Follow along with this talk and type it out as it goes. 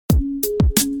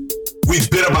We've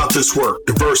been about this work: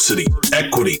 diversity,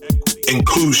 equity,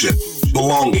 inclusion,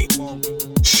 belonging.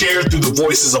 Shared through the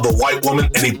voices of a white woman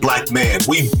and a black man.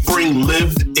 We bring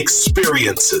lived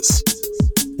experiences.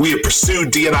 We have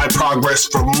pursued D&I progress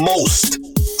for most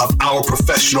of our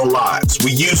professional lives.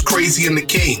 We use Crazy and the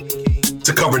King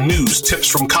to cover news, tips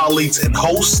from colleagues, and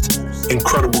host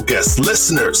incredible guests.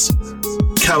 Listeners,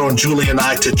 count on Julie and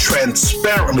I to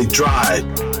transparently drive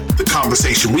the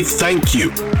conversation. We thank you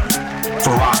for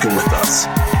rocking with us.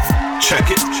 Check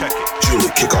it.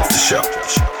 Julie, kick off the show.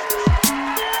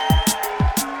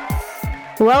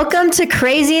 Welcome to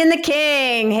Crazy and the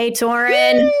King. Hey,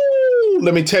 Torin. Woo!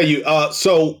 Let me tell you,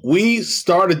 so we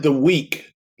started the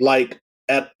week like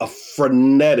at a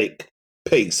frenetic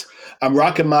pace. I'm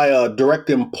rocking my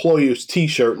direct employers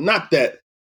t-shirt. Not that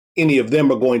any of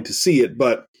them are going to see it,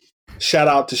 but shout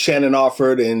out to Shannon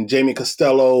Offord and Jamie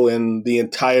Costello and the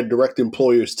entire direct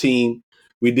employers team.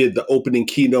 We did the opening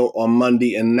keynote on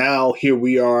Monday, and now here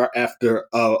we are after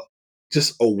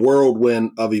just a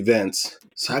whirlwind of events.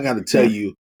 So I got to tell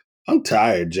you, I'm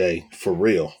tired, Jay, for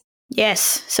real.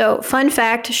 Yes. So fun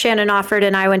fact, Shannon Offord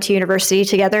and I went to university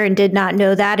together and did not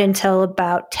know that until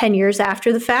about 10 years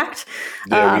after the fact.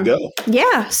 There we go.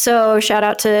 Yeah. So shout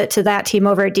out to that team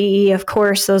over at DE. Of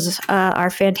course, those are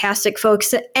fantastic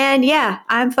folks. And yeah,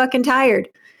 I'm fucking tired.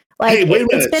 Like, hey, wait a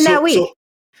minute. It's been that week.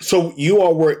 So you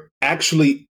all were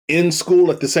actually in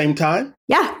school at the same time?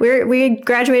 Yeah. We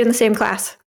graduated in the same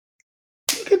class.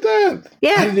 Look at that.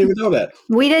 Yeah. I didn't even know that.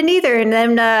 We didn't either. And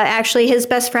then actually his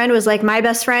best friend was like my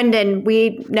best friend, and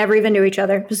we never even knew each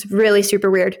other. It was really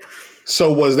super weird.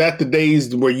 So was that the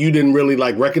days where you didn't really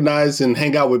like recognize and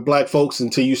hang out with black folks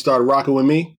until you started rocking with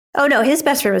me? Oh, no. His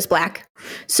best friend was black.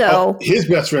 So his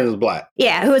best friend was black.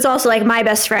 Yeah. Who was also like my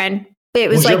best friend. It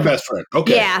was like your best friend.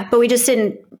 Okay. Yeah. But we just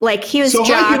didn't like, he was So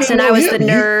jocks and I was the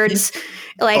nerds.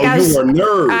 You were a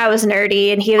nerd. I was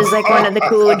nerdy, and he was like one of the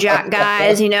cool jock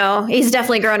guys, you know. He's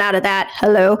definitely grown out of that.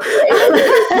 Hello.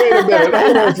 Wait a minute.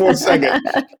 Hold on for a second.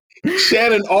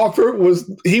 Shannon Offord was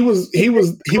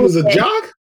a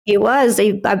jock? He was.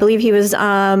 I believe he was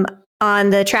on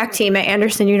the track team at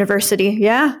Anderson University.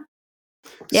 Yeah.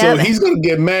 So he's going to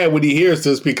get mad when he hears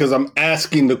this because I'm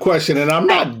asking the question, and I'm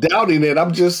not doubting it.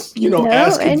 I'm just,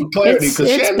 asking for clarity because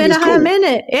it's been a hot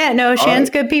minute. Yeah, no, Shan's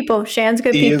good people. Shan's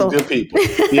good people. He is good people.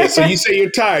 Yeah, so you say you're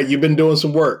tired. You've been doing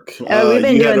some work. We've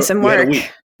been doing some work.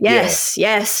 Yes.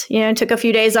 Took a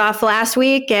few days off last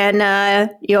week,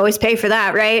 and you always pay for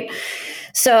that, right?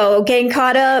 So getting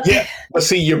caught up. Yeah, but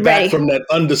see, you're back from that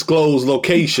undisclosed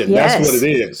location. Yes. That's what it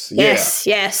is. Yes,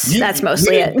 that's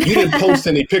mostly it. You didn't post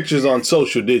any pictures on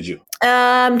social, did you?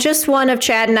 Just one of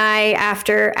Chad and I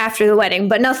after the wedding,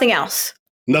 but nothing else.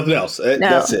 Nothing else. No.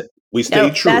 That's it. We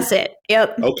stayed true. That's it.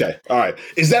 Yep. Okay. All right.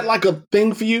 Is that like a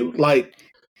thing for you? Like,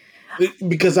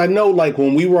 because I know, like,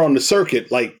 when we were on the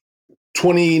circuit, like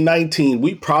 2019,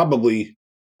 we probably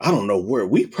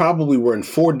were in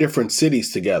 4 different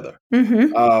cities together.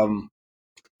 Mm-hmm.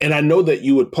 And I know that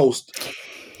you would post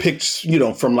pics,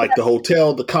 from like the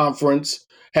hotel, the conference.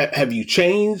 Have you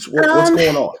changed? What's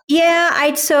going on?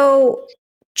 Yeah, so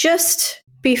just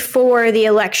before the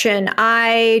election,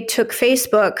 I took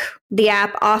Facebook, the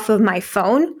app, off of my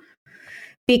phone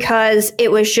because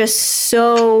it was just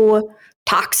so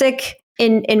toxic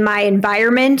in my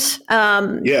environment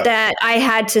that I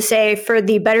had to say, for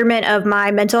the betterment of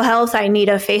my mental health, I need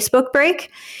a Facebook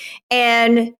break.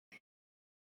 And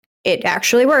it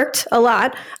actually worked a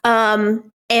lot.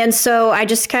 And so I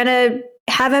just kind of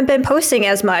haven't been posting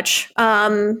as much.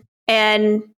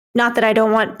 And not that I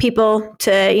don't want people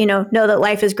to, know that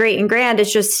life is great and grand.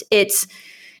 It's just, it's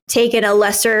taken a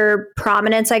lesser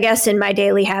prominence, I guess, in my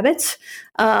daily habits.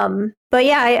 But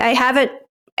yeah, I haven't.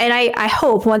 And I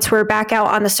hope once we're back out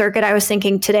on the circuit, I was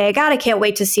thinking today, God, I can't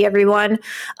wait to see everyone,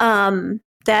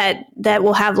 that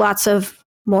we'll have lots of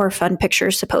more fun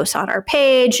pictures to post on our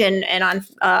page and on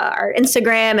our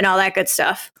Instagram and all that good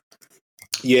stuff.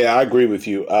 Yeah, I agree with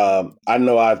you. I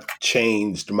know I've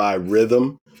changed my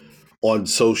rhythm on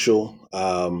social,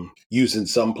 using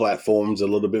some platforms a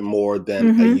little bit more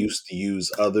than I used to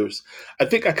use others. I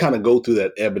think I kind of go through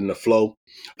that ebb and the flow.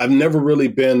 I've never really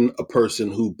been a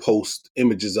person who posts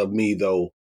images of me,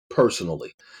 though,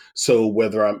 personally. So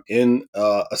whether I'm in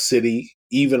a city,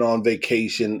 even on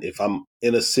vacation, if I'm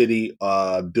in a city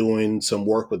doing some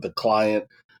work with a client,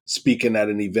 speaking at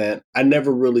an event, I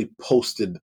never really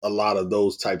posted a lot of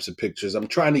those types of pictures. I'm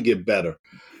trying to get better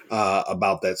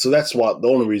about that. So that's the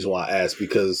only reason why I asked,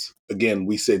 because, again,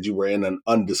 we said you were in an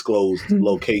undisclosed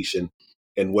location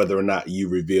and whether or not you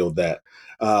revealed that.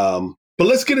 But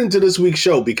let's get into this week's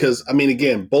show because, I mean,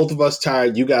 again, both of us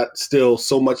tired. You got still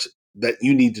so much that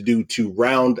you need to do to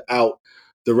round out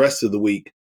the rest of the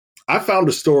week, I found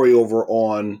a story over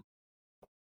on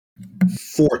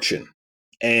Fortune,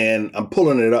 and I'm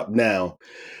pulling it up now.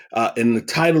 And the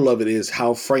title of it is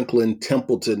How Franklin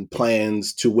Templeton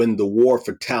Plans to Win the War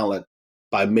for Talent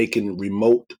by Making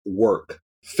Remote Work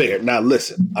Fair. Now,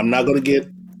 listen, I'm not going to get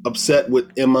upset with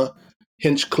Emma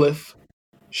Hinchcliffe.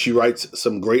 She writes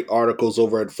some great articles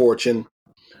over at Fortune.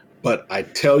 But I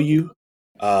tell you,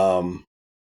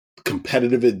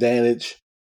 competitive advantage,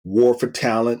 war for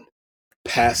talent,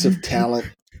 passive talent,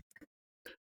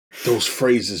 those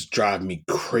phrases drive me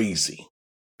crazy.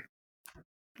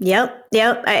 Yep.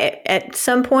 At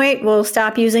some point, we'll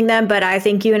stop using them, but I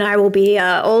think you and I will be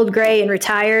old, gray, and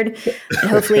retired,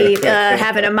 and hopefully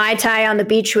having a Mai Tai on the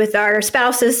beach with our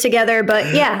spouses together.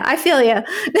 But yeah, I feel you.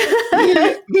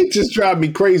 Yeah, they just drive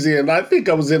me crazy. And I think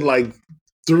I was in like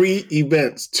two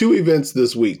events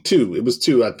this week. It was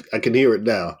two. I can hear it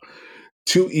now.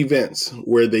 2 events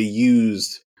where they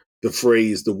used the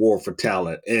phrase "the war for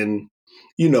talent," and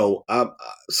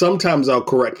sometimes I'll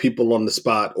correct people on the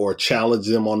spot or challenge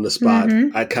them on the spot.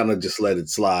 Mm-hmm. I kind of just let it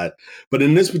slide. But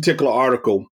in this particular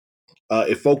article,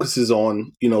 it focuses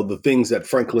on, the things that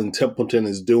Franklin Templeton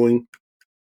is doing.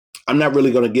 I'm not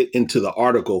really going to get into the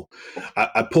article.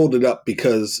 I pulled it up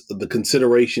because the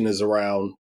consideration is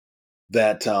around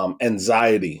that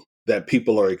anxiety that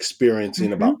people are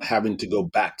experiencing Mm-hmm. about having to go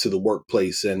back to the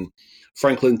workplace. And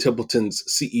Franklin Templeton's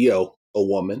CEO, a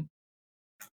woman,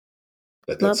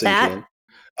 let that Love sink that. in.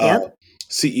 Yep.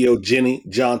 CEO Jenny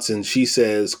Johnson, she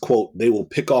says, quote, "They will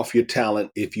pick off your talent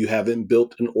if you haven't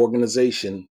built an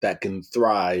organization that can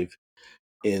thrive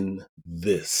in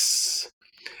this."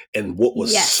 And what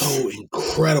was Yes. so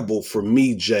incredible for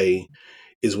me, Jay,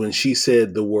 is when she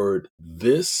said the word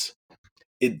 "this,"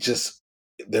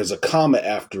 there's a comma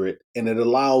after it, and it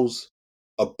allows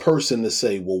a person to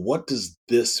say, well, what does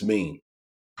this mean?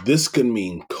 This can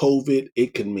mean COVID.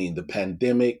 It can mean the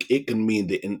pandemic. It can mean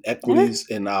the inequities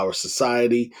in our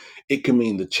society. It can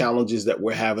mean the challenges that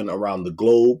we're having around the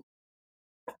globe,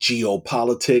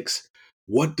 geopolitics.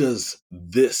 What does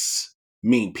this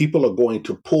mean? People are going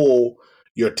to pull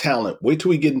your talent. Wait till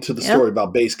we get into the story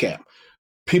about Basecamp.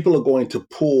 People are going to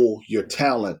pull your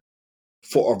talent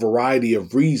for a variety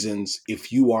of reasons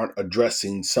if you aren't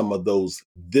addressing some of those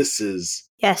thises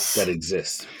that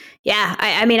exist. Yeah,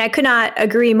 I mean, I could not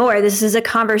agree more. This is a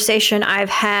conversation I've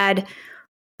had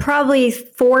probably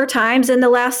 4 times in the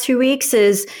last 2 weeks.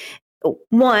 Is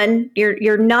one,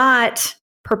 you're not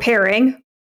preparing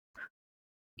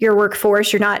your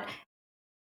workforce. You're not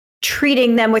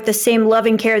treating them with the same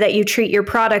loving care that you treat your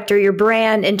product or your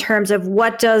brand in terms of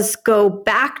what does go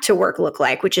back to work look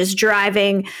like, which is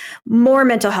driving more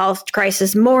mental health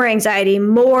crisis, more anxiety,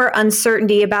 more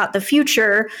uncertainty about the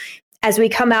future as we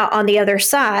come out on the other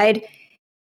side.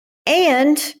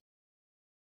 And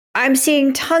I'm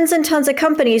seeing tons and tons of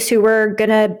companies who are going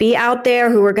to be out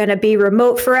there, who are going to be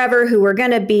remote forever, who are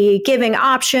going to be giving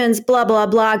options, blah, blah,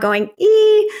 blah, going,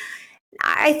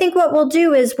 I think what we'll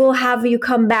do is we'll have you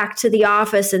come back to the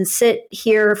office and sit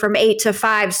here from 8 to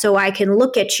 5 so I can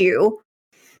look at you.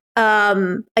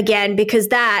 Again, because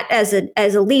that as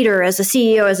a leader, as a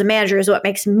CEO, as a manager is what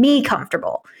makes me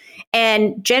comfortable.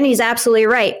 And Jenny's absolutely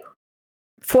right.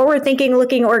 Forward-thinking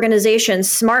looking organizations,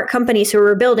 smart companies who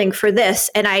are building for this.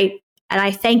 And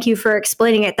I thank you for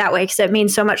explaining it that way because it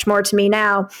means so much more to me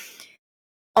now,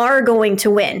 are going to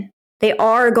win. They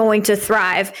are going to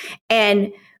thrive.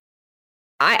 And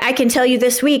I can tell you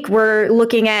this week, we're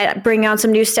looking at bringing on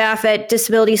some new staff at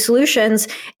Disability Solutions,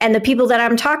 and the people that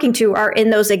I'm talking to are in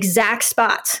those exact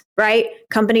spots, right?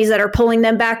 Companies that are pulling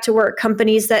them back to work,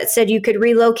 companies that said you could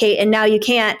relocate and now you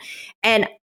can't. And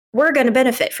we're going to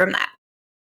benefit from that.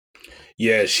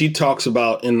 Yeah, she talks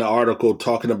about in the article,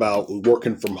 talking about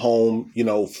working from home,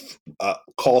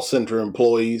 call center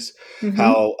employees,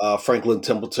 how Franklin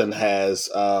Templeton has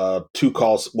 2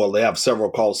 calls. Well, they have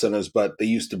several call centers, but they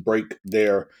used to break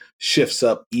their shifts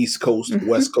up East Coast,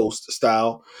 West Coast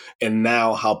style. And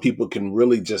now how people can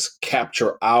really just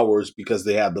capture hours because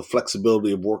they have the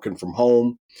flexibility of working from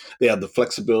home. They have the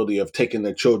flexibility of taking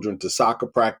their children to soccer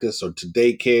practice or to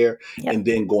daycare and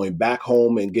then going back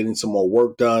home and getting some more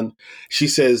work done. She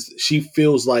says she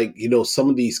feels like, some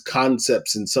of these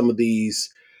concepts and some of these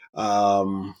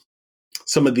what's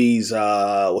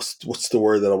the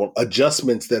word that I want,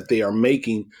 adjustments that they are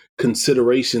making,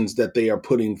 considerations that they are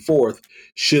putting forth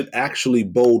should actually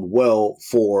bode well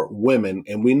for women.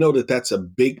 And we know that that's a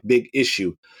big, big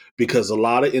issue because a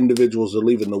lot of individuals are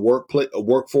leaving the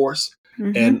workforce.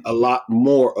 And a lot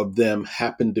more of them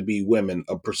happen to be women.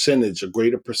 A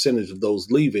greater percentage of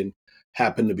those leaving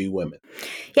happen to be women.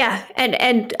 Yeah.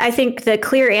 And I think the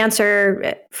clear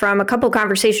answer from a couple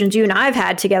conversations you and I've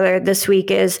had together this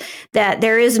week is that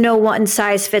there is no one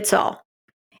size fits all.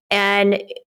 And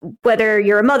whether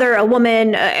you're a mother, a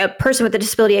woman, a person with a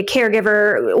disability, a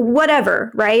caregiver,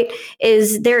 whatever, right,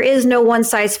 there is no one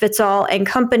size fits all. And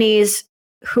companies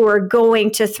who are going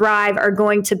to thrive are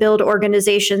going to build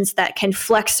organizations that can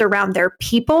flex around their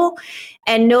people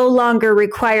and no longer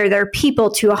require their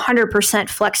people to 100%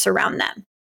 flex around them.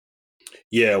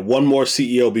 Yeah, one more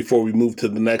CEO before we move to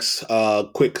the next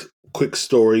quick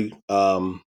story.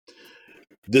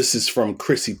 This is from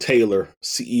Chrissy Taylor,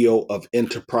 CEO of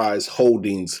Enterprise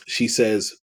Holdings. She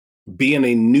says, being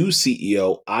a new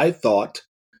CEO, I thought,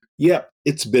 yep,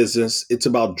 it's business. It's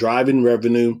about driving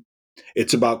revenue.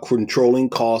 It's about controlling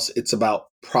costs. It's about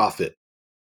profit.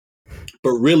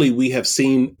 But really, we have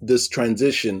seen this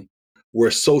transition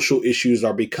where social issues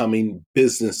are becoming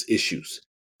business issues.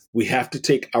 We have to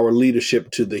take our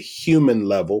leadership to the human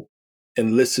level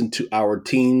and listen to our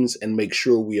teams and make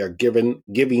sure we are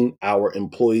giving our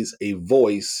employees a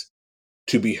voice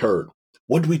to be heard.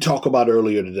 What did we talk about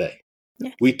earlier today?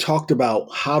 Yeah. We talked about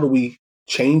how do we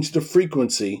change the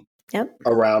frequency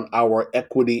around our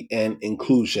equity and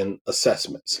inclusion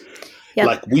assessments. Yep.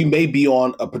 Like we may be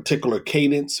on a particular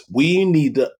cadence. We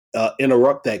need to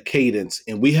interrupt that cadence,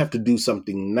 and we have to do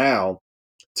something now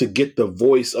to get the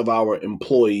voice of our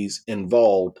employees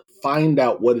involved, find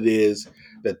out what it is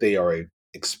that they are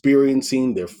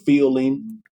experiencing, they're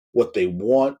feeling, what they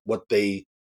want, what they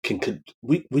can.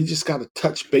 We just got to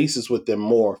touch bases with them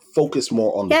more, focus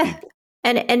more on the people.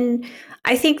 And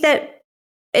I think that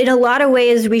in a lot of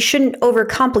ways, we shouldn't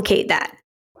overcomplicate that,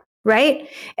 right?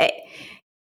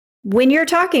 When you're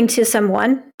talking to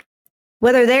someone,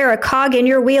 whether they're a cog in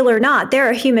your wheel or not, they're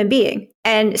a human being.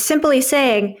 And simply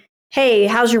saying, hey,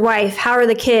 how's your wife? How are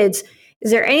the kids?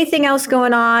 Is there anything else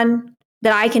going on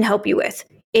that I can help you with?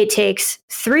 It takes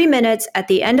 3 minutes at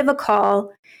the end of a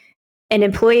call. An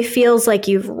employee feels like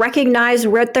you've recognized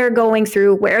what they're going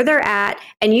through, where they're at,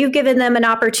 and you've given them an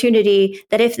opportunity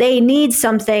that if they need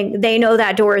something, they know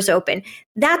that door is open.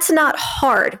 That's not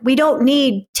hard. We don't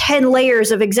need 10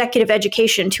 layers of executive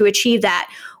education to achieve that.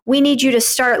 We need you to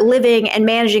start living and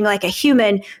managing like a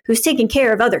human who's taking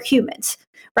care of other humans,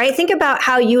 right? Think about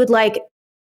how you would like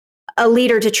a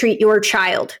leader to treat your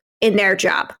child in their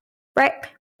job, right?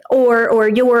 Or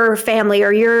your family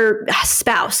or your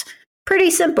spouse.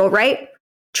 Pretty simple, right?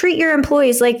 Treat your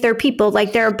employees like they're people,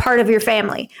 like they're a part of your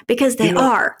family, because they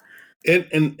are.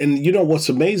 And you know what's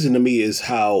amazing to me is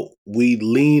how we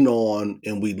lean on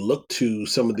and we look to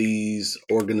some of these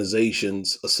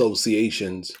organizations,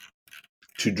 associations,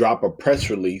 to drop a press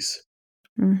release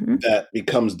that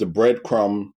becomes the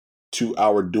breadcrumb to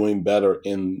our doing better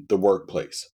in the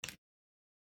workplace.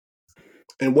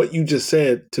 And what you just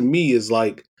said to me is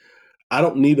like, I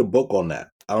don't need a book on that.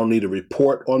 I don't need a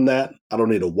report on that. I don't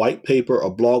need a white paper, a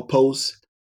blog post.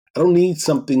 I don't need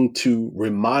something to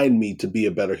remind me to be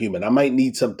a better human. I might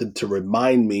need something to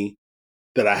remind me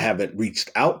that I haven't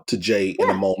reached out to Jay in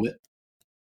a moment,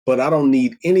 but I don't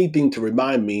need anything to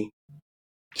remind me.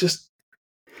 Just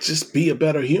be a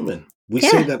better human. We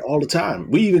say that all the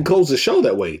time. We even close the show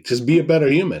that way. Just be a better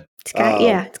human. It's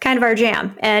kind of our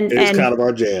jam. And it's kind of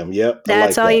our jam. Yep.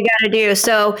 That's all you got to do.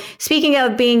 So speaking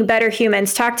of being better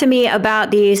humans, talk to me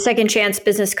about the Second Chance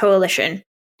Business Coalition.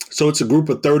 So it's a group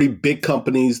of 30 big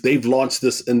companies. They've launched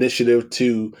this initiative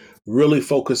to really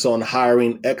focus on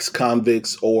hiring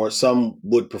ex-convicts, or some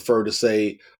would prefer to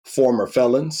say former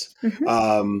felons.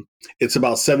 It's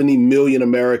about 70 million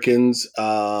Americans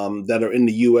that are in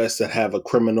the U.S. that have a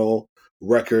criminal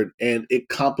record, and it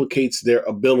complicates their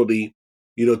ability,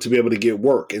 to be able to get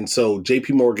work. And so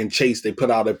JP Morgan Chase, they put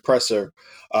out a presser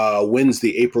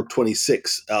Wednesday, April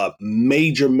 26th.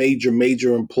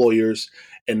 Major employers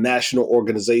and national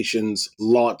organizations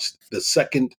launched the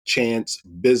Second Chance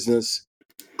Business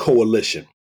Coalition.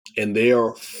 And they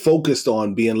are focused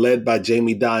on, being led by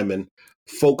Jamie Dimon,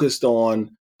 focused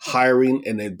on hiring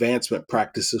and advancement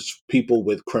practices for people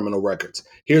with criminal records.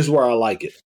 Here's where I like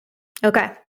it.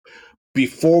 Okay.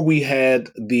 Before we had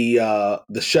the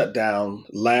shutdown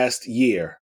last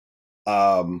year,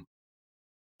 I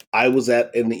was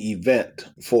at an event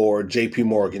for JP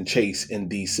Morgan Chase in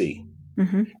DC.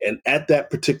 And at that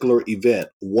particular event,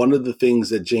 one of the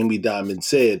things that Jamie Dimon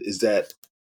said is that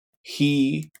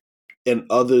he and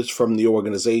others from the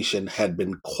organization had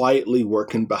been quietly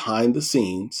working behind the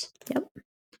scenes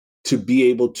to be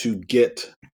able to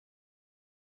get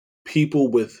people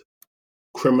with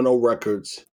criminal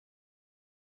records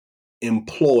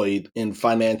employed in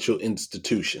financial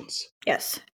institutions.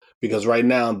 Yes. Because right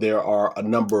now there are a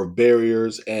number of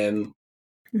barriers, and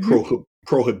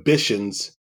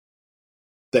prohibitions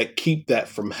that keep that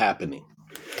from happening.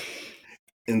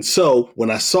 And so when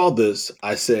I saw this,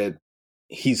 I said,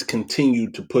 he's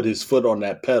continued to put his foot on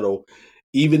that pedal,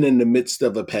 even in the midst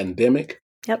of a pandemic.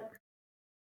 Yep.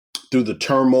 Through the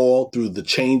turmoil, through the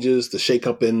changes, the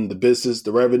shakeup in the business,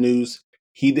 the revenues,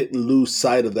 he didn't lose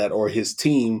sight of that, or his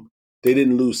team, they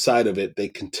didn't lose sight of it. They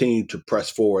continued to press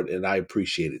forward, and I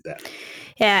appreciated that.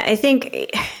 Yeah, I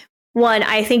think,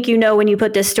 I think when you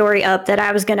put this story up that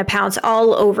I was going to pounce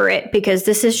all over it, because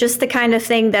this is just the kind of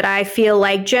thing that I feel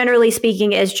like, generally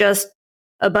speaking, is just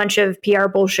a bunch of PR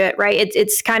bullshit, right?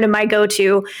 It's kind of my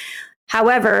go-to.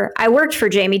 However, I worked for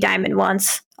Jamie Dimon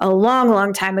once, a long,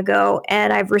 long time ago,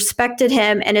 and I've respected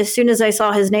him. And as soon as I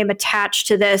saw his name attached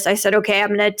to this, I said, okay,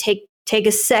 I'm going to take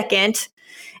a second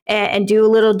and do a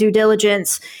little due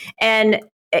diligence. And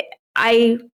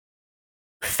I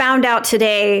found out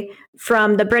today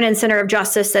from the Brennan Center of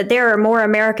Justice that there are more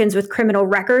Americans with criminal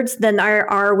records than there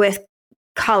are with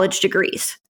college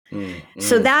degrees.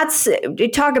 So that's,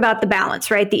 talk about the balance,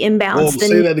 right? The imbalance.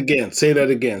 Say that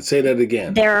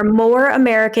again. There are more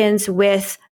Americans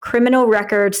with criminal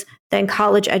records than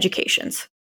college educations.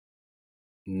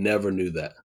 Never knew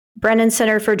that. Brennan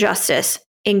Center for Justice,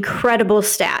 incredible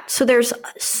stat. So there's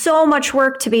so much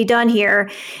work to be done here.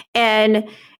 And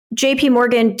JP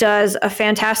Morgan does a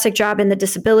fantastic job in the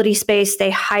disability space. They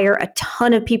hire a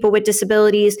ton of people with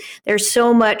disabilities. There's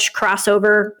so much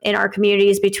crossover in our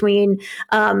communities between,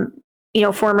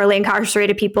 formerly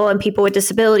incarcerated people and people with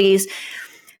disabilities.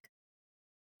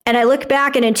 And I look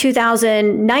back, and in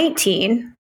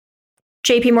 2019,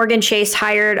 JP Morgan Chase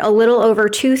hired a little over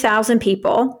 2,000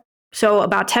 people. So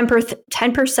about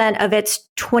 10% of its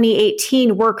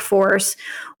 2018 workforce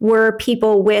were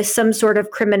people with some sort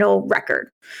of criminal record.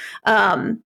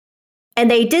 And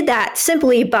they did that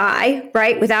simply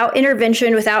without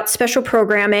intervention, without special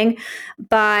programming,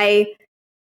 by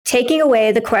taking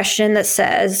away the question that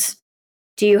says,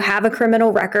 do you have a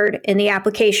criminal record in the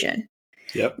application?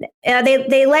 Yep.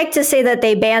 They like to say that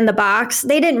they banned the box.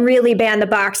 They didn't really ban the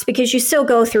box, because you still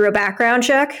go through a background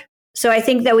check. So I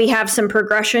think that we have some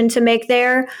progression to make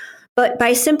there. But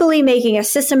by simply making a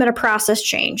system and a process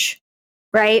change,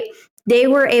 right, they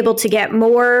were able to get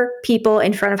more people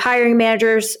in front of hiring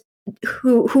managers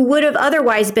who would have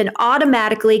otherwise been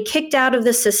automatically kicked out of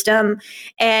the system,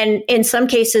 and in some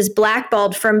cases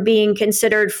blackballed from being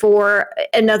considered for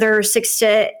another 6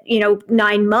 to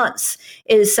 9 months,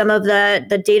 is some of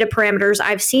the data parameters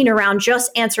I've seen around just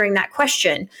answering that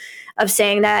question of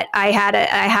saying that I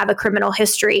have a criminal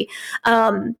history.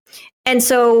 And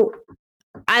so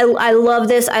I love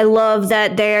this. I love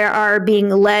that they are being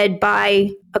led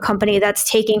by a company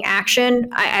that's taking action.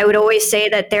 I would always say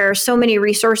that there are so many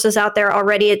resources out there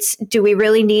already. Do we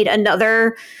really need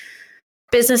another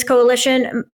business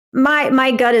coalition?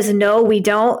 My gut is no, we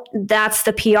don't. That's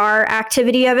the PR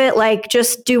activity of it. Like,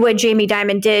 just do what Jamie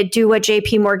Dimon did, do what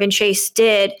JP Morgan Chase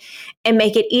did, and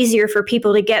make it easier for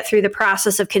people to get through the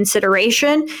process of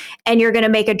consideration. And you're going to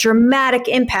make a dramatic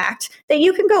impact that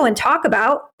you can go and talk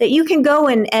about, that you can go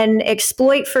and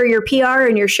exploit for your PR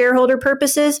and your shareholder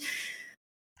purposes.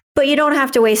 But you don't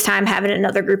have to waste time having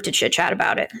another group to chit chat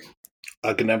about it.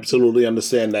 I can absolutely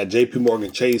understand that. JP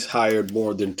Morgan Chase hired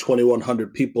more than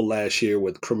 2,100 people last year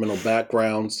with criminal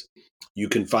backgrounds. You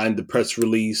can find the press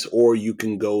release, or you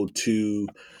can go to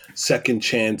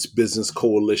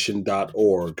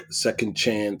secondchancebusinesscoalition.org,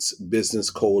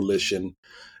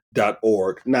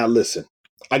 secondchancebusinesscoalition.org. Now, listen,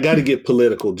 I got to get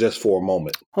political just for a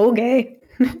moment. Okay.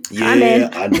 Yeah,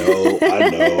 I know.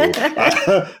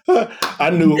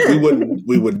 I knew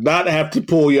we would not have to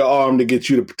pull your arm to get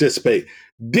you to participate.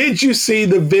 Did you see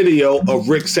the video of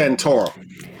Rick Santorum?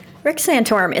 Rick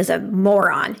Santorum is a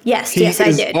moron. Yes,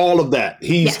 I did. All of that.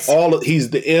 He's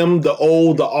the M, the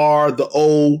O, the R, the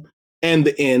O, and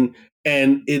the N.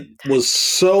 And it was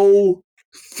so,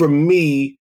 for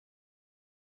me,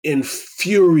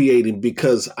 infuriating,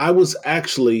 because I was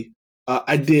actually,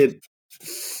 I did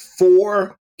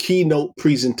 4 keynote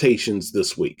presentations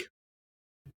this week.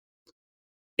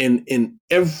 And in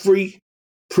every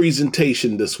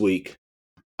presentation this week,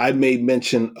 I made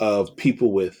mention of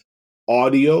people with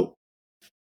audio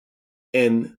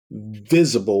and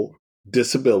visible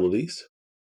disabilities,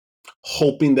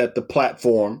 hoping that the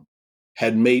platform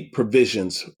had made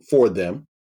provisions for them.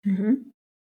 Mm-hmm.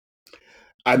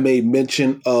 I made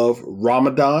mention of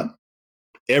Ramadan,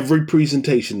 every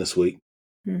presentation this week.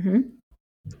 Mm-hmm.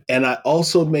 And I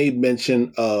also made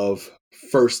mention of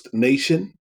First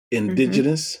Nation,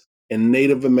 Indigenous, and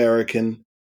Native American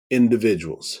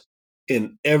individuals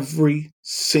in every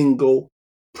single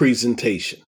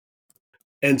presentation.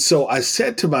 And so I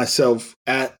said to myself,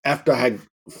 after I had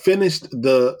finished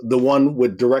the one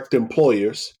with direct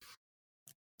employers,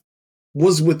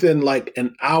 was within like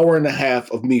an hour and a half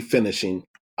of me finishing,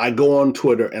 I go on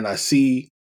Twitter and I see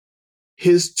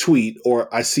his tweet,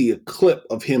 or I see a clip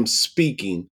of him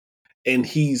speaking, and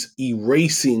he's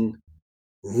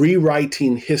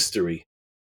rewriting history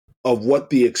of what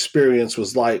the experience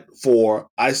was like for,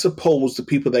 I suppose, the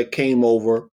people that came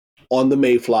over on the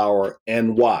Mayflower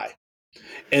and why.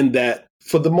 And that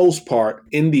for the most part,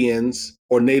 Indians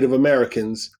or Native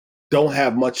Americans don't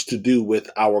have much to do with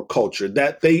our culture,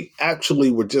 that they actually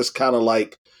were just kind of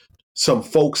like some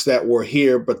folks that were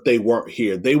here, but they weren't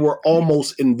here. They were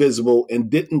almost invisible and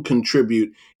didn't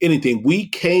contribute anything. We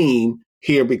came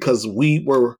here because we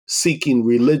were seeking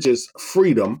religious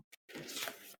freedom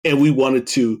and we wanted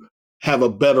to have a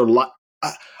better life.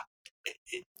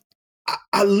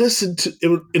 I listened to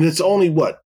it, and it's only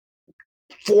what,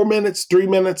 4 minutes, 3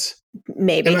 minutes?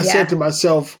 Maybe. And I said to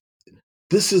myself,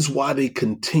 this is why they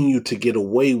continue to get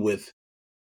away with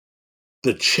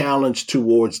the challenge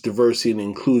towards diversity and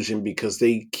inclusion, because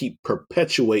they keep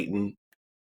perpetuating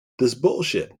this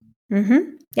bullshit.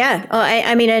 Mm-hmm. Yeah.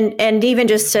 I mean, and even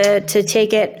just to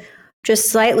take it just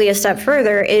slightly a step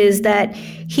further, is that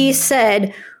he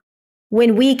said,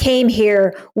 when we came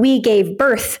here, we gave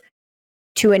birth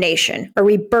to a nation, or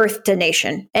we birthed a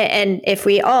nation. And if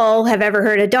we all have ever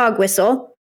heard a dog whistle,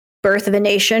 Birth of a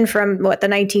Nation from the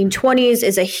 1920s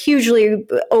is a hugely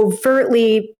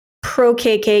overtly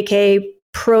pro-KKK,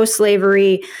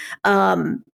 pro-slavery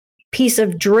piece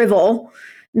of drivel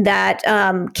that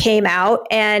came out.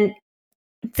 And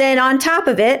then on top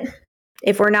of it,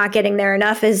 if we're not getting there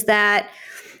enough, is that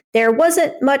there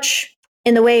wasn't much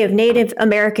in the way of Native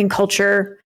American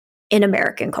culture in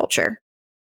American culture.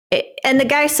 And the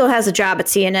guy still has a job at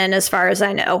CNN, as far as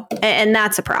I know. And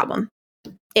that's a problem.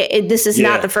 This is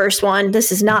not the first one. This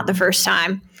is not the first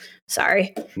time.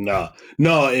 Sorry. No.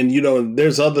 And,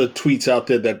 there's other tweets out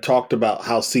there that talked about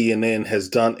how CNN has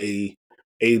done a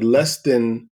less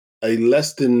than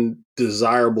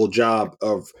desirable job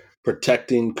of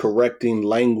protecting, correcting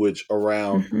language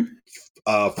around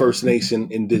First Nation,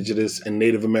 Indigenous, and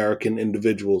Native American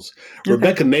individuals. Okay.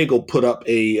 Rebecca Nagel put up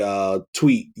a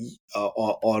tweet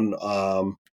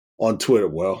on Twitter.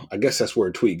 Well, I guess that's where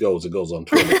a tweet goes. It goes on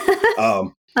Twitter.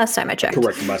 Last time I checked.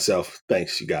 Corrected myself.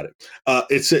 Thanks. You got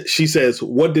it. She says,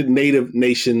 what did Native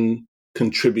Nation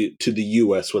contribute to the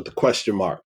U.S. with a question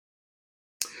mark?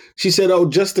 She said,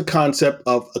 just the concept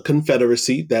of a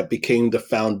confederacy that became the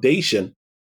foundation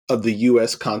of the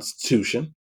U.S.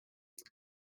 Constitution,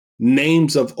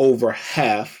 names of over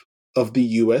half of the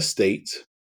U.S. states,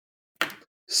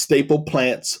 staple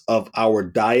plants of our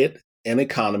diet and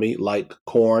economy like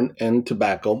corn and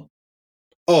tobacco,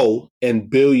 and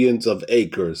billions of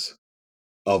acres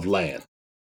of land.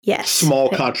 Yes. Small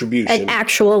contribution. An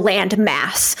actual land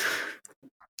mass.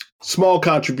 Small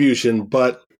contribution,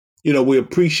 but we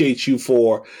appreciate you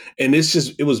for, and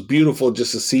it was beautiful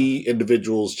just to see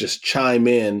individuals just chime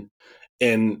in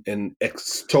and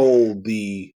extol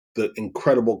the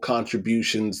incredible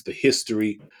contributions, the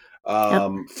history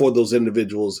for those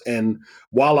individuals. And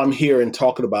while I'm here and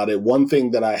talking about it, one thing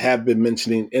that I have been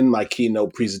mentioning in my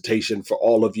keynote presentation for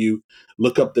all of you,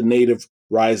 look up the Native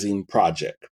Rising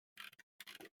Project.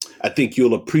 I think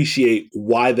you'll appreciate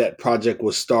why that project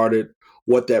was started,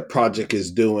 what that project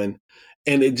is doing,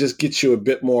 and it just gets you a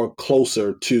bit more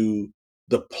closer to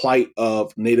the plight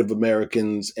of Native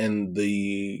Americans and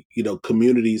the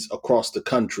communities across the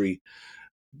country.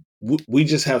 We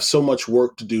just have so much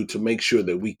work to do to make sure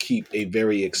that we keep a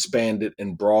very expanded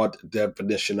and broad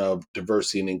definition of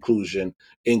diversity and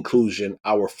inclusion,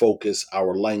 our focus,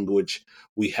 our language.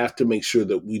 We have to make sure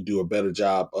that we do a better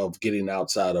job of getting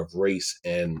outside of race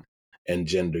and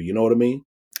gender. You know what I mean?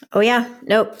 Oh, yeah.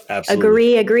 Nope.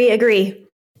 Absolutely. Agree.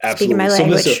 Absolutely. Speaking my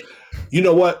language. So listen, you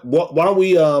know what? Why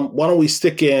don't we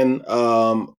stick in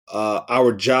our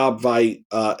JobVite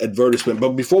advertisement?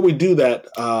 But before we do that,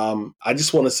 I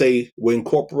just want to say, when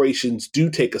corporations do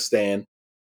take a stand,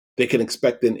 they can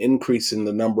expect an increase in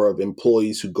the number of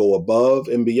employees who go above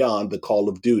and beyond the call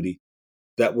of duty.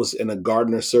 That was in a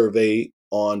Gartner survey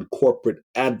on corporate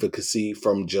advocacy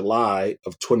from July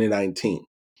of 2019.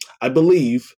 I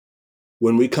believe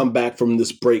when we come back from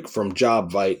this break from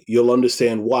JobVite, you'll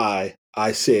understand why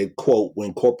I said, quote,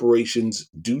 when corporations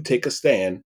do take a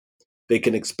stand, they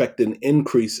can expect an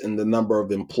increase in the number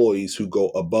of employees who go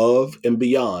above and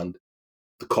beyond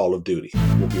the call of duty.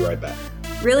 We'll be right back.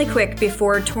 Really quick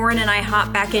before Torrin and I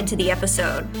hop back into the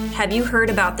episode, have you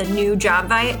heard about the new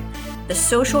JobVite? the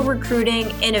social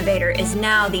recruiting innovator is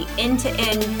now the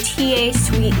end-to-end TA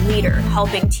suite leader,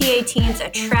 helping TA teams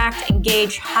attract,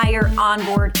 engage, hire,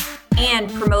 onboard,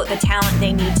 and promote the talent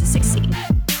they need to succeed.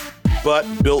 But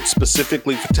built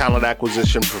specifically for talent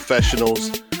acquisition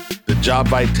professionals, the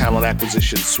JobVite Talent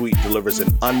Acquisition Suite delivers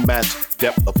an unmatched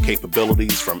depth of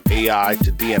capabilities from AI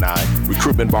to D&I,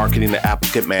 recruitment marketing to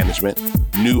applicant management,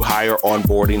 new hire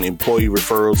onboarding, employee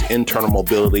referrals, internal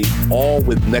mobility, all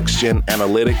with next-gen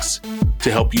analytics to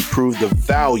help you prove the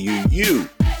value you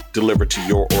deliver to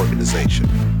your organization.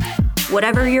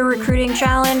 Whatever your recruiting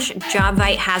challenge,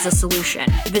 JobVite has a solution.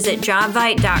 Visit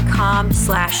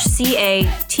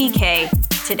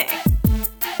jobvite.com/CATK today.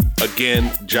 Again,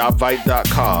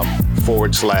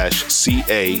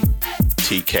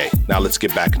 jobvite.com/CATK. Now let's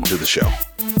get back into the show.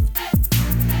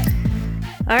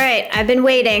 All right, I've been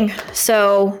waiting.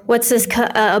 So what's this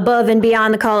above and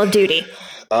beyond the Call of Duty?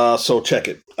 So check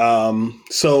it.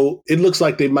 So it looks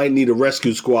like they might need a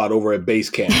rescue squad over at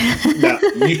Basecamp. Now,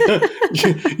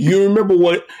 you remember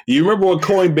what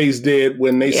Coinbase did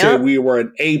when they said we were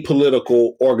an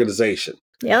apolitical organization?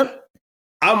 Yep.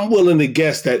 I'm willing to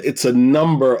guess that it's a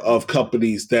number of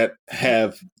companies that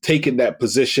have taken that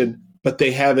position, but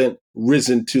they haven't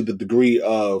risen to the degree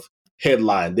of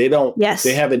headline. They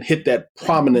haven't hit that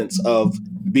prominence of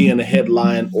being a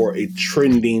headline or a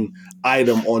trending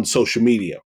item on social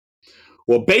media.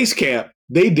 Well, Basecamp,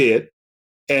 they did,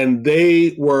 and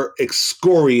they were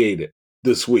excoriated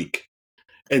this week.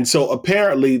 And so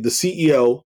apparently the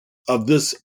CEO of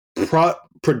this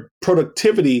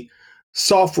productivity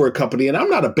software company, and I'm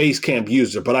not a Basecamp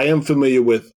user, but I am familiar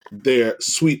with their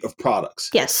suite of products.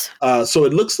 Yes. So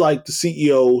it looks like the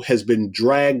CEO has been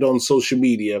dragged on social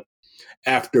media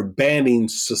after banning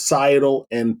societal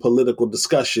and political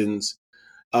discussions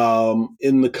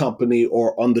in the company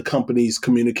or on the company's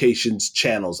communications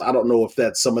channels. I don't know if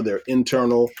that's some of their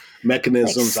internal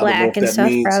mechanisms. Like Slack, I don't know if that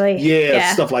means probably.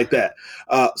 Stuff like that.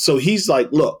 So he's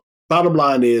like, look, bottom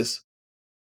line is,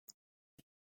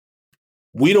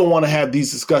 we don't want to have these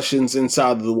discussions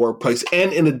inside of the workplace.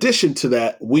 And in addition to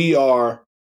that, we're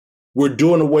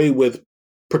doing away with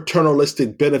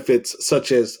paternalistic benefits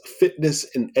such as fitness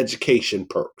and education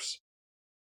perks.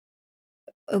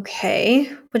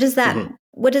 Okay. What is that? Mm-hmm.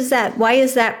 What is that? Why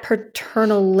is that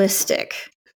paternalistic?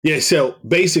 Yeah. So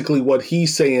basically what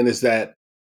he's saying is that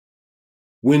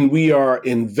when we are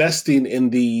investing in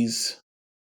these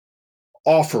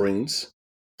offerings,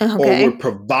 or we're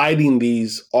providing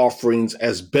these offerings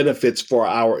as benefits for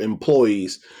our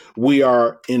employees, we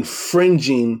are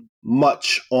infringing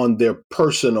much on their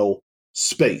personal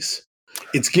space.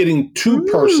 It's getting too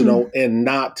personal and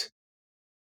not,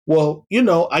 well,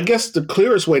 I guess the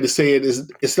clearest way to say it is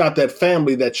it's not that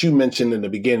family that you mentioned in the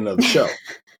beginning of the show.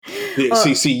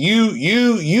 See,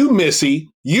 you, Missy,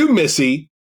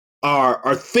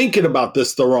 are thinking about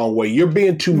this the wrong way. You're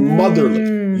being too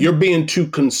motherly. You're being too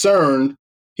concerned.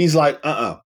 He's like,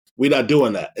 we're not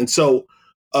doing that. And so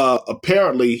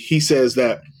apparently he says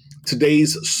that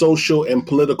today's social and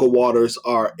political waters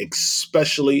are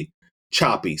especially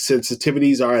choppy.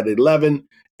 Sensitivities are at 11.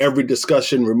 Every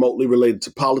discussion remotely related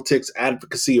to politics,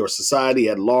 advocacy, or society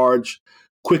at large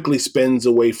quickly spins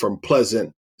away from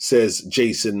pleasant, says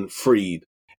Jason Fried.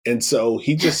 And so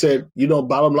he just said,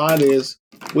 bottom line is,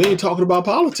 we ain't talking about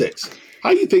politics.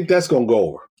 How do you think that's going to go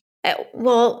over?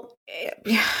 Well,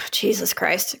 Jesus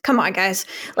Christ. Come on, guys.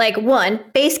 Like, one,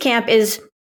 Basecamp is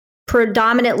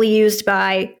predominantly used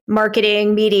by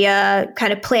marketing, media,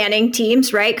 kind of planning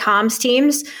teams, right? Comms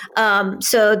teams.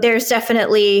 So there's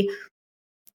definitely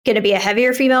going to be a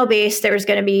heavier female base. There's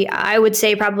going to be, I would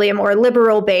say, probably a more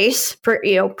liberal base,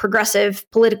 progressive,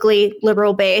 politically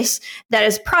liberal base that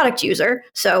is product user.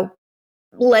 So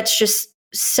let's just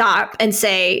stop and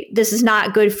say, this is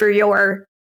not good for your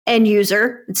end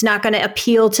user. It's not going to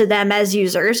appeal to them as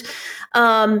users.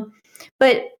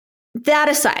 But that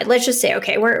aside, let's just say,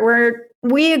 okay,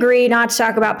 we agree not to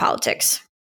talk about politics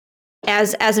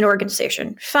as an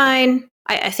organization. Fine.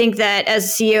 I think that as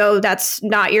CEO, that's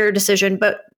not your decision,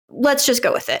 but let's just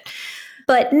go with it.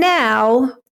 But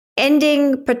now,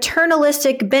 ending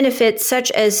paternalistic benefits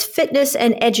such as fitness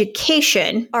and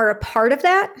education are a part of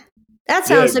that. That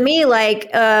sounds to me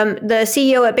like the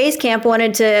CEO at Basecamp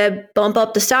wanted to bump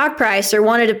up the stock price or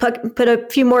wanted to put a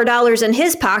few more dollars in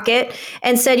his pocket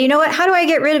and said, you know what, how do I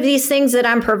get rid of these things that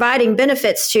I'm providing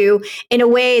benefits to in a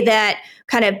way that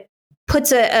kind of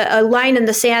puts a line in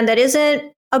the sand that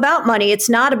isn't about money. It's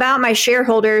not about my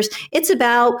shareholders. It's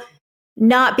about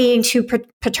not being too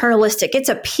paternalistic. It's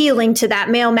appealing to that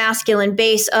male masculine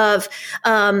base of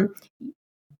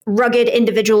rugged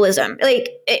individualism. Like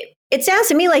it sounds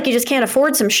to me like you just can't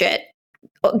afford some shit.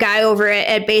 guy over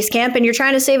at Basecamp and you're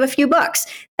trying to save a few bucks.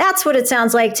 That's what it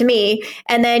sounds like to me.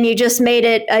 And then you just made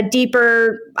it a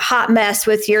deeper hot mess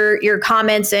with your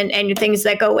comments and your things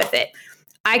that go with it.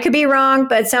 I could be wrong,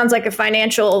 but it sounds like a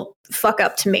financial fuck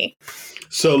up to me.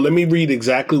 So let me read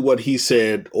exactly what he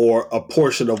said, or a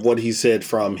portion of what he said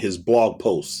from his blog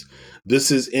post.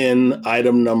 This is in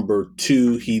item number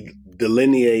 2. He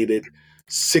delineated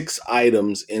 6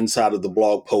 items inside of the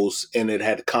blog post, and it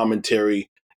had commentary,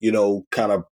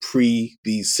 kind of pre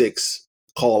these 6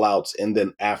 call outs and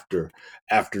then after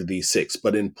these 6.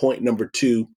 But in point number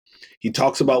 2, he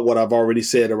talks about what I've already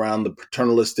said around the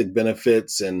paternalistic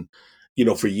benefits and,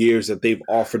 for years that they've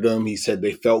offered them. He said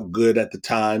they felt good at the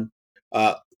time.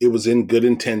 It was in good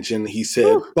intention, he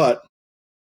said, but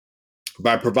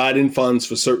by providing funds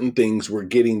for certain things, we're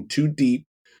getting too deep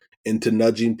into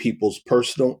nudging people's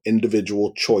personal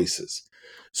individual choices.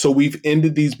 So we've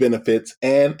ended these benefits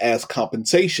and, as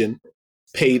compensation,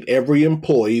 paid every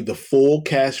employee the full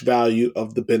cash value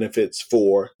of the benefits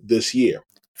for this year.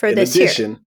 In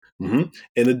addition,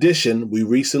 we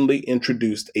recently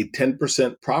introduced a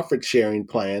 10% profit sharing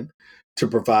plan to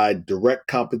provide direct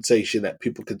compensation that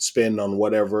people could spend on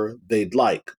whatever they'd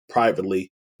like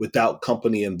privately without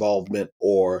company involvement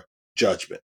or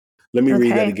judgment. Let me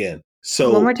read that again.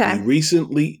 So one more time. We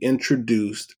recently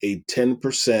introduced a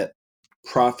 10%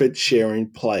 profit sharing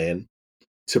plan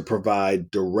to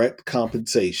provide direct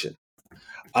compensation.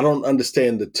 I don't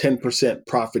understand the 10%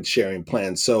 profit sharing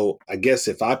plan. So I guess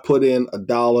if I put in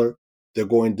 $1, they're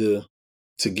going to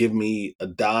give me a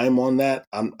dime on that.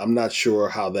 I'm not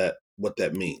sure what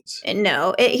that means.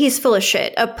 No, he's full of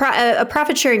shit. A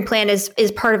profit sharing plan is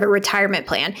part of a retirement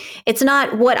plan. It's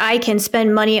not what I can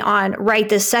spend money on right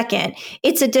this second.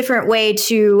 It's a different way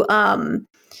to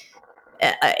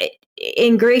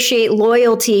ingratiate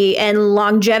loyalty and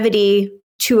longevity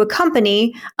to a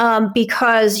company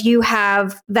because you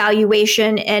have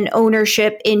valuation and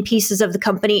ownership in pieces of the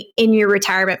company in your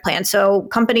retirement plan. So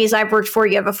companies I've worked for,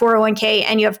 you have a 401k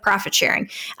and you have profit sharing.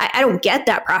 I don't get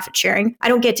that profit sharing. I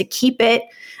don't get to keep it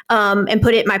and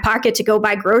put it in my pocket to go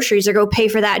buy groceries or go pay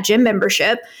for that gym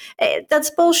membership. That's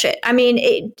bullshit. I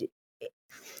mean,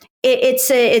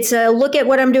 it's a look at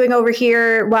what I'm doing over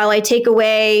here while I take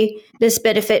away this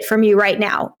benefit from you right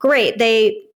now. Great.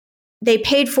 They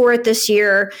paid for it this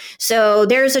year. So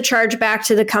there's a charge back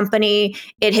to the company.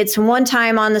 It hits one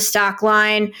time on the stock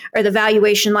line or the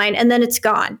valuation line, and then it's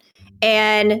gone.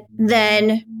 And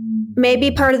then maybe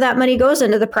part of that money goes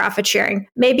into the profit sharing.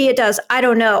 Maybe it does. I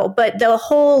don't know. But the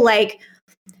whole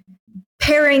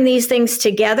pairing these things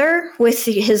together with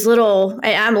his little,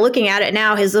 I'm looking at it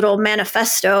now, his little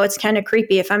manifesto. It's kind of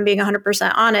creepy if I'm being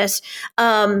 100% honest.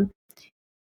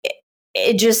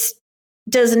 It just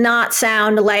does not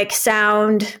sound like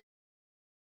sound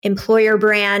employer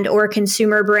brand or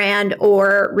consumer brand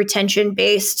or retention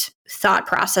based thought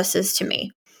processes to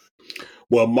me.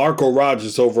 Well, Marco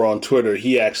Rogers over on Twitter,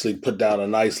 he actually put down a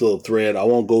nice little thread. I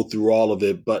won't go through all of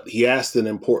it, but he asked an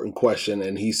important question,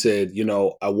 and he said,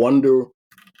 I wonder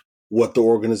what the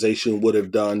organization would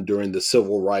have done during the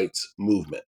civil rights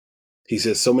movement. He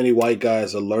says, so many white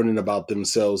guys are learning about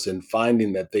themselves and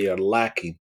finding that they are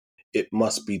lacking. It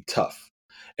must be tough.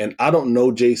 And I don't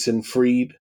know Jason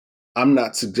Fried. I'm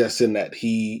not suggesting that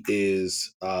he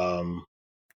is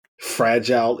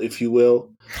fragile, if you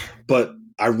will, but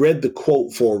I read the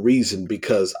quote for a reason,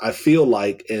 because I feel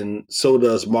like, and so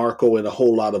does Marco and a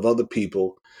whole lot of other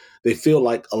people, they feel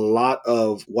like a lot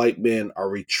of white men are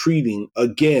retreating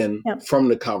again from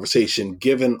the conversation,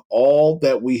 given all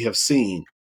that we have seen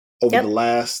over the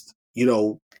last,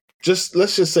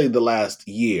 let's just say the last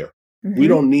year. Mm-hmm. We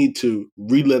don't need to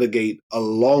relitigate a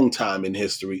long time in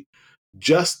history.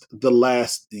 Just the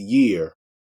last year,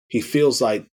 he feels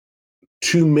like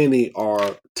too many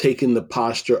are taking the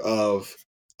posture of,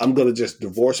 I'm going to just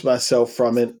divorce myself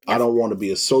from it. Yep. I don't want to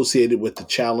be associated with the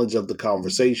challenge of the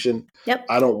conversation. Yep.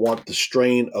 I don't want the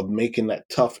strain of making that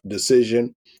tough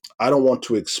decision. I don't want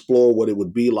to explore what it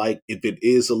would be like if it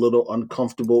is a little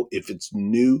uncomfortable, if it's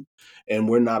new and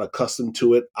we're not accustomed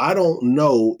to it. I don't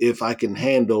know if I can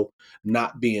handle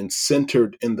not being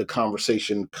centered in the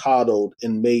conversation, coddled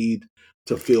and made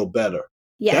to feel better.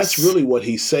 Yes. That's really what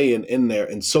he's saying in there.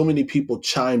 And so many people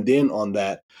chimed in on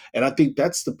that. And I think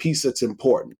that's the piece that's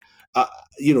important.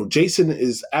 Jason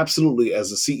is absolutely,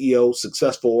 as a CEO,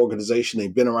 successful organization.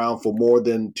 They've been around for more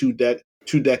than two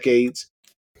decades.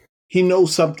 He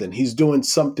knows something. He's doing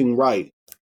something right.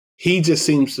 He just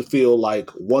seems to feel like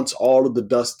once all of the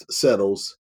dust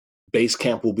settles,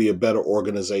 Basecamp will be a better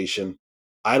organization.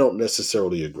 I don't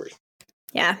necessarily agree.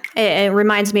 Yeah, it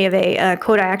reminds me of a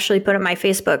quote I actually put on my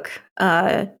Facebook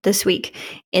this week.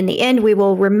 In the end, we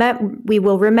will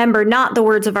remember not the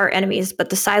words of our enemies, but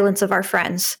the silence of our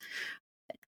friends.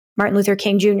 Martin Luther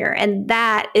King Jr. And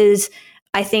that is,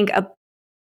 I think,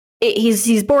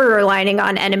 he's borderlining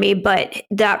on enemy, but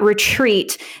that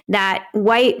retreat, that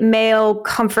white male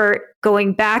comfort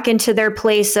going back into their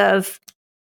place of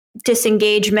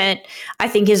disengagement, I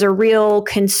think is a real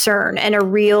concern and a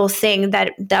real thing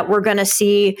that we're going to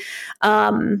see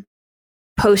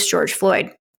post George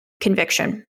Floyd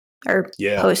conviction or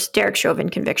post Derek Chauvin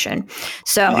conviction.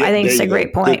 So I think it's a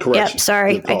great point. Yep.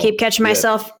 Sorry. I keep catching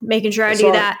myself making sure I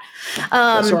do that.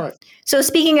 That's all right. So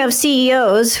speaking of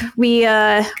CEOs, we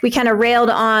kind of railed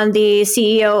on the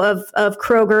CEO of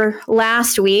Kroger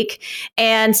last week,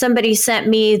 and somebody sent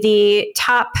me the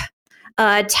top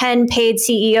 10 paid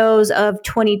CEOs of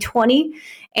 2020.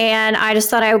 And I just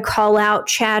thought I would call out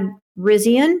Chad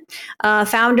Rizian,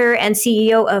 founder and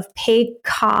CEO of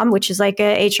Paycom, which is like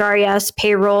a HRIS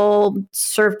payroll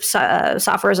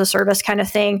software as a service kind of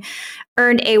thing,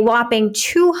 earned a whopping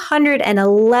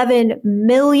 $211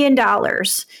 million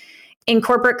in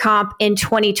corporate comp in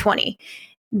 2020.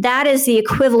 That is the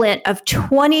equivalent of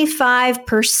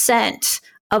 25%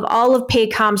 of all of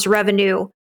Paycom's revenue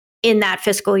in that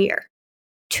fiscal year.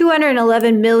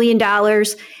 $211 million.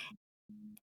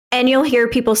 And you'll hear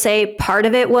people say part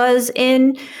of it was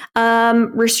in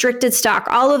restricted stock,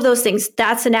 all of those things.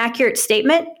 That's an accurate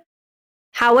statement.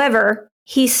 However,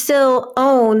 he still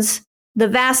owns the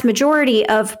vast majority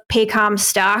of Paycom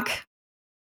stock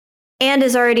and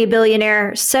is already a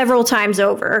billionaire several times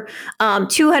over.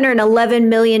 $211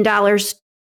 million.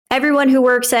 Everyone who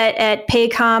works at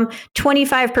Paycom,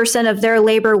 25% of their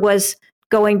labor was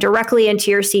going directly into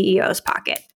your CEO's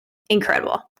pocket.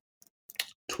 Incredible.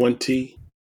 20%.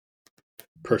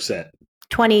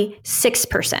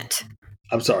 26%.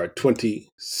 I'm sorry,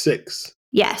 26%.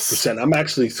 Yes. I'm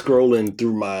actually scrolling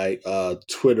through my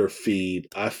Twitter feed.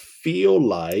 I feel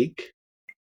like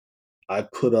I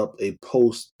put up a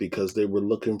post because they were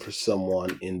looking for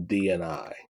someone in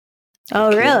D&I.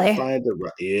 Oh, really? Find it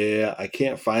right. Yeah, I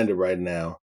can't find it right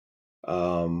now.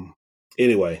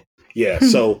 Anyway, yeah.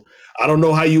 So I don't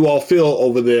know how you all feel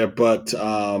over there, but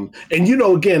and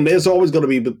again, there's always going to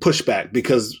be the pushback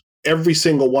because every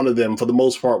single one of them, for the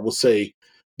most part, will say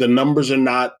the numbers are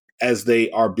not as they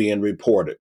are being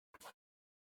reported.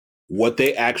 What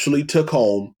they actually took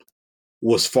home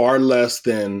was far less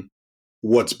than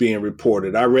what's being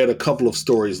reported. I read a couple of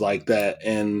stories like that,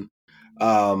 and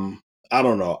I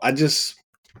don't know. I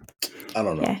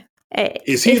don't know. Yeah.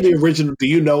 Is he the original? Do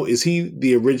you know? Is he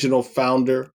the original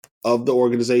founder of the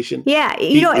organization? Yeah,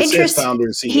 interesting. Founder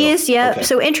and CEO. He is. Yeah. Okay.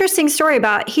 So interesting story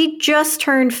about he just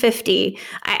turned 50.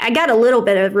 I got a little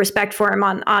bit of respect for him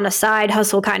on a side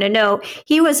hustle kind of note.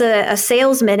 He was a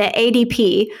salesman at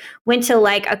ADP. Went to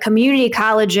like a community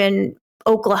college in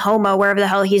Oklahoma, wherever the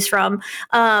hell he's from.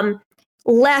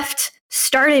 Left,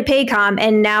 started Paycom,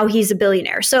 and now he's a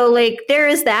billionaire. So like there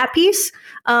is that piece.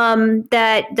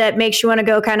 That makes you want to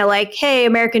go kind of like, hey,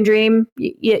 American dream,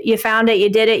 you found it, you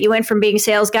did it, you went from being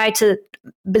sales guy to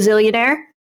bazillionaire.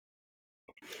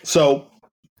 So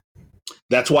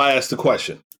that's why I asked the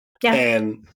question. Yeah.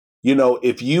 And,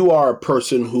 if you are a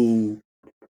person who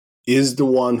is the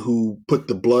one who put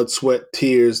the blood, sweat,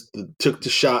 tears, took the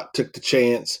shot, took the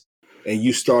chance, and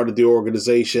you started the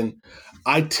organization,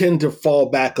 I tend to fall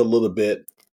back a little bit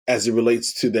as it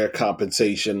relates to their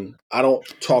compensation. I don't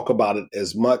talk about it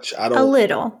as much. A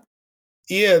little.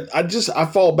 Yeah, I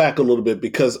fall back a little bit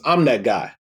because I'm that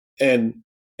guy. And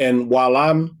while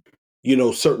I'm,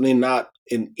 certainly not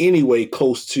in any way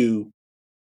close to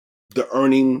the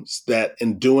earnings that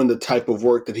and doing the type of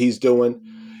work that he's doing,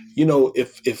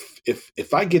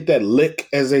 if I get that lick,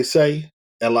 as they say,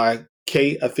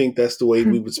 L-I-K, I think that's the way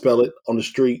we would spell it on the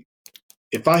street.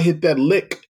 If I hit that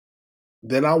lick,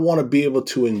 then I want to be able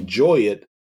to enjoy it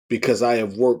because I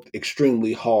have worked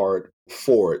extremely hard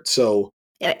for it. So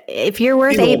if you're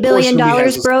worth $8 billion,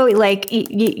 bro, like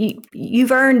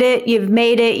you've earned it, you've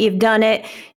made it, you've done it.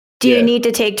 Do you need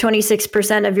to take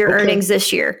 26% of your earnings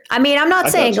this year? I mean, I'm not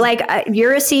saying like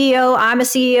you're a CEO, I'm a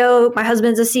CEO, my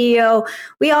husband's a CEO.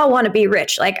 We all want to be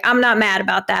rich. Like, I'm not mad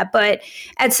about that. But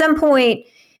at some point,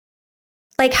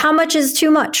 like, how much is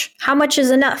too much? How much is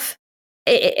enough?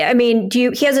 I mean,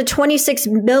 he has a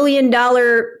 $26 million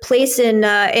place in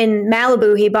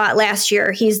Malibu he bought last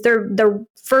year. He's the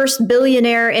first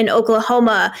billionaire in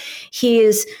Oklahoma. He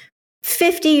is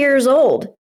 50 years old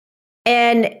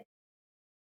and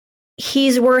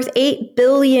he's worth $8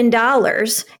 billion.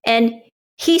 And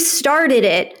he started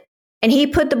it and he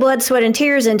put the blood, sweat, and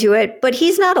tears into it, but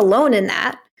he's not alone in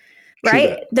that.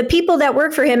 right? The people that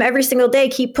work for him every single day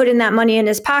keep putting that money in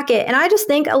his pocket. And I just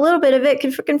think a little bit of it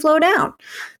can freaking flow down.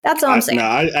 That's all I'm saying. No,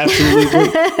 I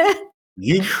absolutely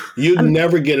agree. You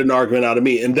never get an argument out of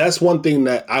me. And that's one thing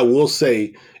that I will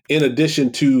say, in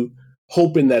addition to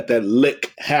hoping that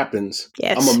lick happens,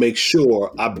 I'm going to make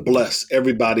sure I bless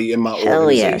everybody in my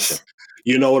organization. Yes.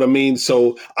 You know what I mean?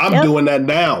 So I'm doing that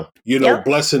now,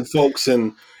 blessing folks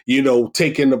and,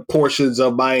 taking the portions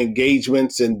of my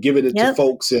engagements and giving it to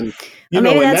folks. And,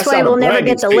 maybe that's why we'll never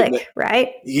get the lick, right?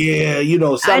 Yeah.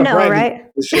 It's not a bragging. Right?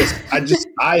 It's just,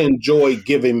 I enjoy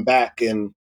giving back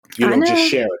and,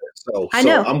 just sharing it. So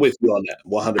I'm with you on that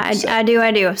 100%. I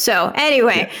do. So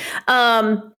anyway,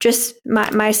 just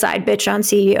my side bitch on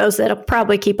CEOs that'll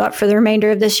probably keep up for the remainder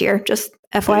of this year. Just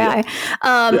FYI.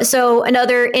 So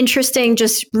another interesting,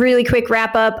 just really quick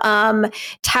wrap up.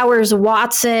 Towers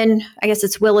Watson, I guess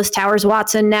it's Willis Towers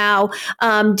Watson now,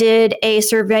 did a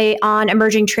survey on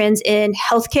emerging trends in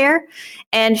healthcare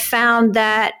and found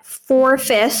that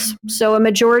 4/5, so a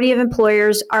majority of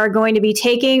employers, are going to be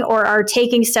taking or are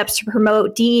taking steps to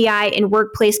promote DEI in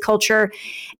workplace culture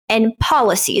and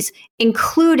policies,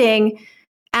 including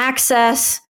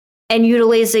access and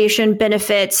utilization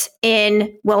benefits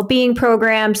in well-being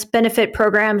programs, benefit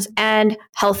programs, and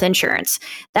health insurance.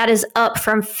 That is up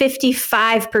from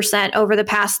 55% over the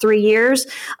past 3 years.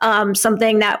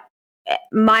 Something that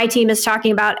my team is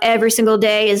talking about every single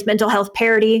day is mental health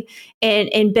parity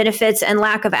in benefits and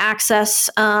lack of access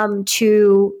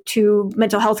to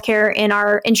mental health care in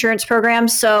our insurance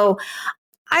programs. So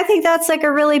I think that's like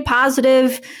a really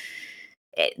positive.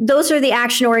 Those are the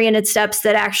action-oriented steps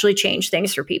that actually change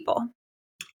things for people.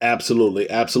 Absolutely.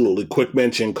 Absolutely. Quick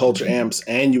mention, Culture Amp's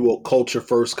annual Culture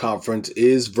First conference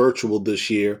is virtual this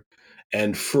year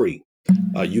and free.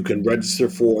 You can register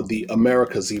for the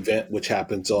Americas event, which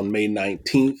happens on May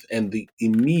 19th, and the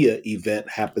EMEA event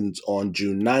happens on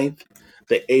June 9th.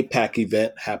 The APAC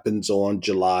event happens on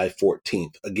July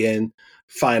 14th. Again,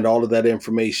 find all of that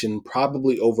information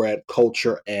probably over at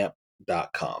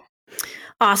cultureamp.com.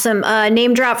 Awesome.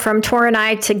 Name drop from Tor and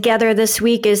I together this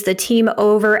week is the team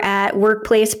over at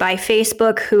Workplace by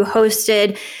Facebook, who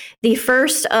hosted the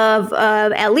first of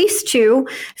at least 2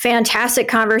 fantastic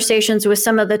conversations with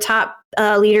some of the top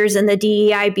leaders in the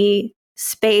DEIB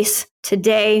space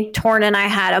today. Torn and I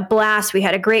had a blast. We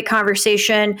had a great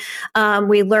conversation.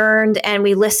 We learned and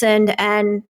we listened,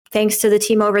 and thanks to the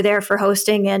team over there for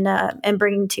hosting and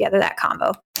bringing together that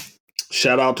combo.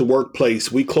 Shout out to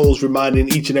Workplace. We close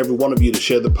reminding each and every one of you to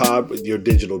share the pod with your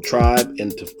digital tribe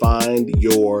and to find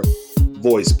your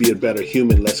voice. Be a better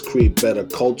human. Let's create better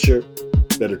culture,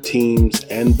 better teams,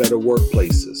 and better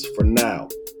workplaces. For now,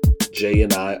 Jay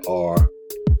and I are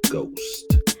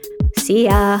Ghost. See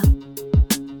ya.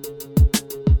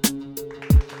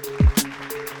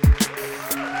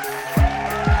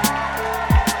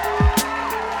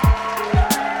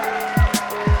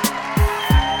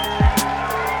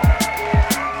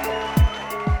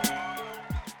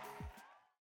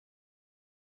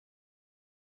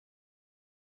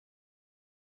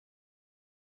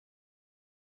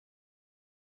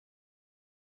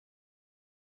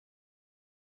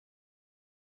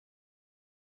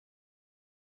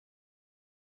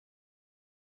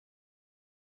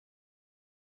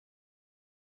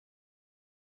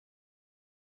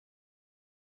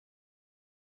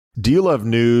 Do you love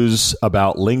news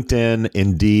about LinkedIn,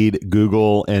 Indeed,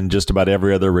 Google, and just about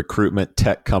every other recruitment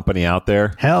tech company out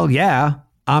there? Hell yeah.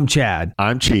 I'm Chad.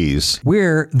 I'm Cheese.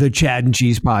 We're the Chad and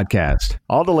Cheese Podcast.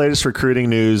 All the latest recruiting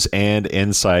news and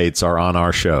insights are on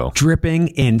our show. Dripping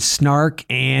in snark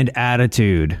and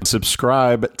attitude.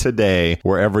 Subscribe today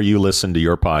wherever you listen to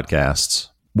your podcasts.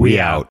 We out.